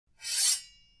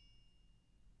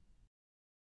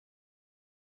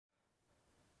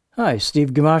Hi, Steve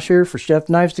Gamache here for Chef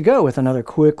Knives to Go with another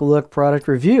quick look product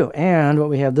review. And what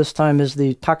we have this time is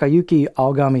the Takayuki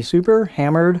Aogami Super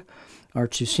Hammered or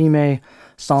Tsushime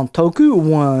Santoku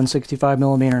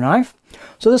 165mm knife.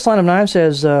 So this line of knives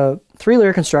has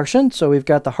 3-layer construction. So we've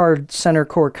got the hard center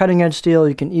core cutting edge steel.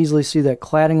 You can easily see that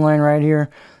cladding line right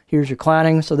here. Here's your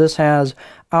cladding. So this has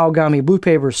Aogami Blue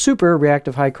Paper Super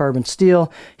Reactive High Carbon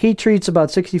Steel. Heat treats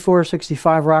about 64,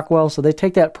 65 Rockwell, so they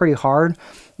take that pretty hard.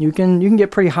 You can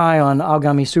get pretty high on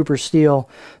Aogami Super Steel.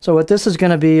 So what this is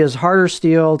going to be is harder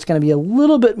steel. It's going to be a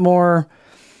little bit more,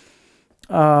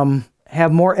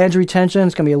 have more edge retention.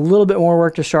 It's going to be a little bit more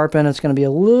work to sharpen. It's going to be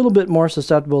a little bit more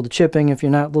susceptible to chipping if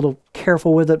you're not a little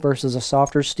careful with it versus a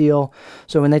softer steel.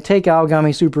 So when they take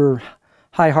Aogami Super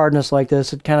high hardness like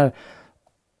this, it kind of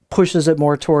pushes it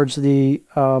more towards the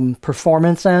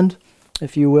performance end,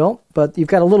 if you will. But you've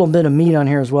got a little bit of meat on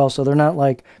here as well, so they're not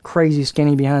like crazy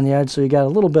skinny behind the edge. So you got a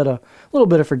little bit of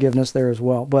forgiveness there as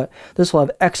well. But this will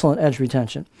have excellent edge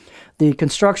retention. The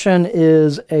construction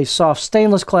is a soft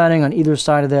stainless cladding on either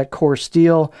side of that core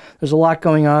steel. There's a lot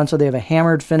going on, so they have a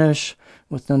hammered finish,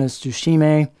 what's known as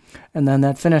Tsushime, and then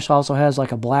that finish also has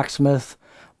like a blacksmith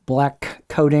black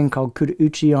coating called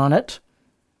Kudauchi on it.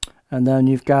 And then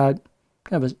you've got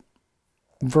kind of a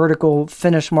vertical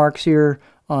finish marks here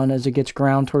on as it gets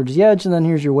ground towards the edge, and then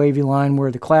here's your wavy line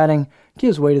where the cladding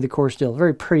gives way to the core steel.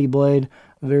 Very pretty blade,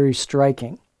 very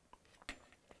striking.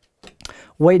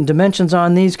 Weight and dimensions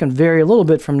on these can vary a little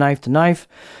bit from knife to knife.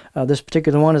 This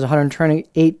particular one is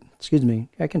 128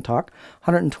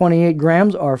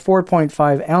 grams or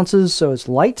 4.5 ounces, so it's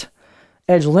light.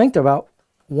 Edge length about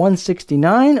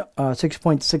 169,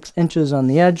 6.6 inches on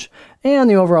the edge, and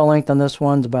the overall length on this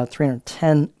one's about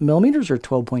 310 millimeters or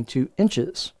 12.2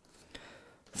 inches.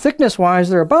 Thickness wise,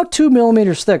 they're about 2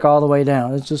 millimeters thick all the way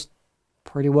down. It's just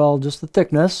pretty well just the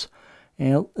thickness.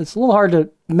 And it's a little hard to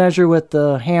measure with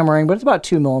the hammering, but it's about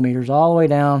 2 millimeters all the way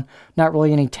down. Not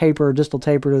really any taper, distal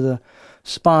taper to the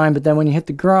spine, but then when you hit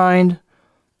the grind,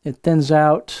 it thins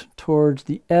out towards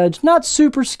the edge. Not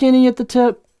super skinny at the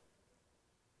tip.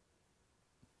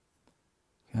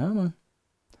 Come on.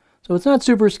 So it's not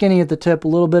super skinny at the tip, a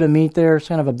little bit of meat there. It's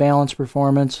kind of a balanced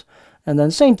performance. And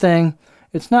then same thing,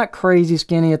 it's not crazy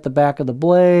skinny at the back of the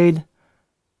blade,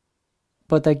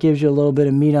 but that gives you a little bit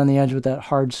of meat on the edge with that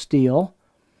hard steel.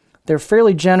 They're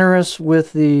fairly generous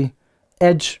with the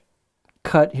edge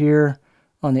cut here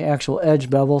on the actual edge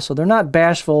bevel, so they're not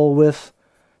bashful with,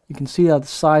 you can see the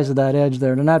size of that edge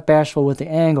there. They're not bashful with the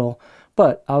angle,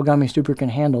 but Aogami Super can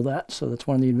handle that, so that's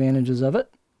one of the advantages of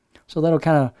it. So that'll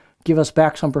kind of give us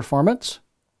back some performance,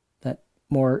 that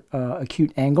more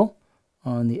acute angle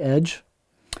on the edge.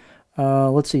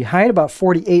 Let's see, height about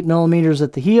 48 millimeters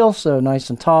at the heel, so nice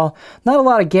and tall. Not a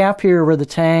lot of gap here where the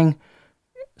tang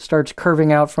starts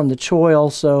curving out from the choil,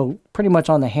 so pretty much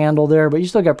on the handle there, but you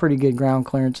still got pretty good ground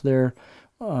clearance there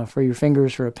for your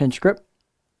fingers for a pinch grip,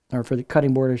 or for the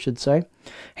cutting board, I should say.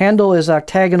 Handle is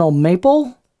octagonal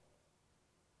maple.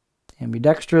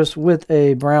 Ambidextrous with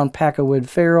a brown pack-of-wood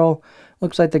ferrule.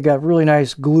 Looks like they got really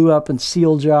nice glue up and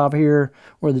seal job here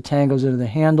where the tang goes into the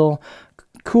handle.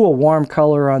 Cool warm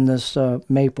color on this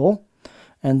maple.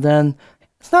 And then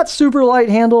it's not super light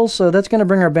handle, so that's going to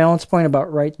bring our balance point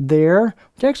about right there,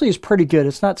 which actually is pretty good.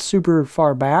 It's not super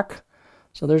far back.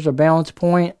 So there's our balance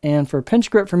point, and for pinch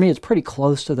grip for me, it's pretty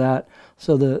close to that.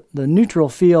 So the neutral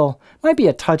feel might be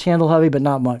a touch handle heavy, but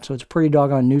not much. So it's pretty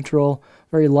doggone neutral,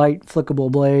 very light,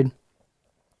 flickable blade.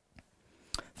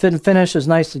 Fit and finish is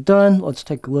nicely done. Let's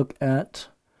take a look at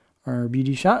our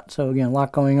beauty shot. So again, a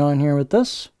lot going on here with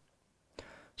this.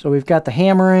 So we've got the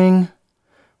hammering.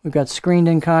 We've got screened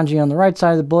in kanji on the right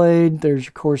side of the blade. There's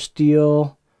your core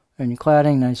steel and your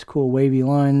cladding. Nice, cool, wavy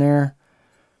line there.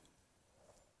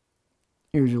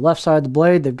 Here's your left side of the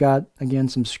blade. They've got, again,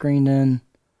 some screened in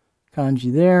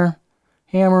kanji there.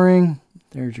 Hammering.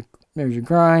 There's your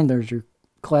grind. There's your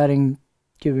cladding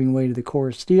giving way to the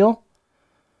core steel.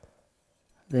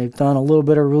 They've done a little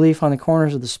bit of relief on the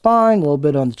corners of the spine, a little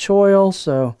bit on the choil,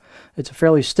 so it's a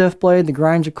fairly stiff blade. The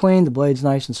grinds are clean, the blade's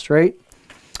nice and straight.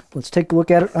 Let's take a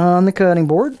look at it on the cutting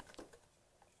board.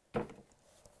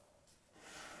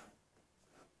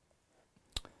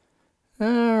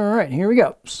 Alright, here we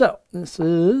go. So, this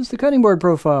is the cutting board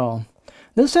profile.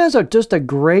 This has just a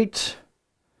great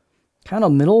kind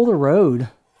of middle of the road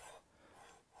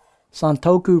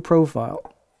Santoku profile.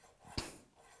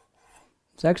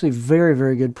 It's actually very,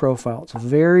 very good profile. It's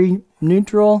very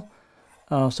neutral.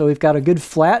 So we've got a good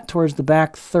flat towards the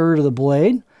back third of the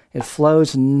blade. It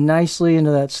flows nicely into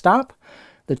that stop.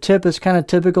 The tip is kind of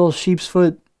typical sheep's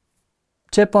foot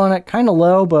tip on it. Kind of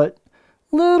low, but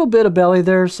little bit of belly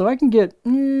there, so I can get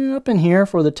up in here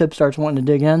before the tip starts wanting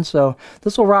to dig in. So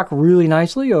this will rock really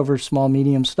nicely over small,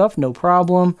 medium stuff, no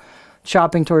problem.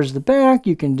 Chopping towards the back,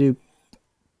 you can do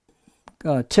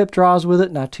tip draws with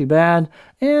it, not too bad.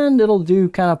 And it'll do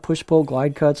kind of push-pull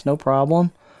glide cuts, no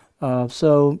problem.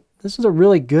 So this is a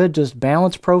really good just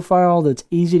balance profile that's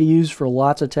easy to use for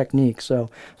lots of techniques. So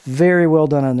very well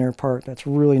done on their part. That's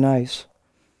really nice.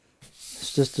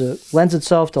 It's just lends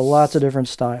itself to lots of different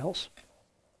styles.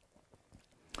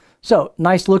 So,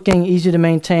 nice looking, easy to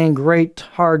maintain, great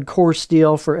hard core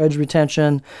steel for edge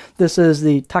retention. This is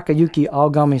the Takayuki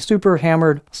Algami Super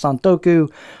Hammered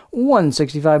Santoku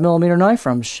 165mm knife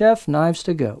from Chef Knives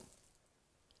To Go.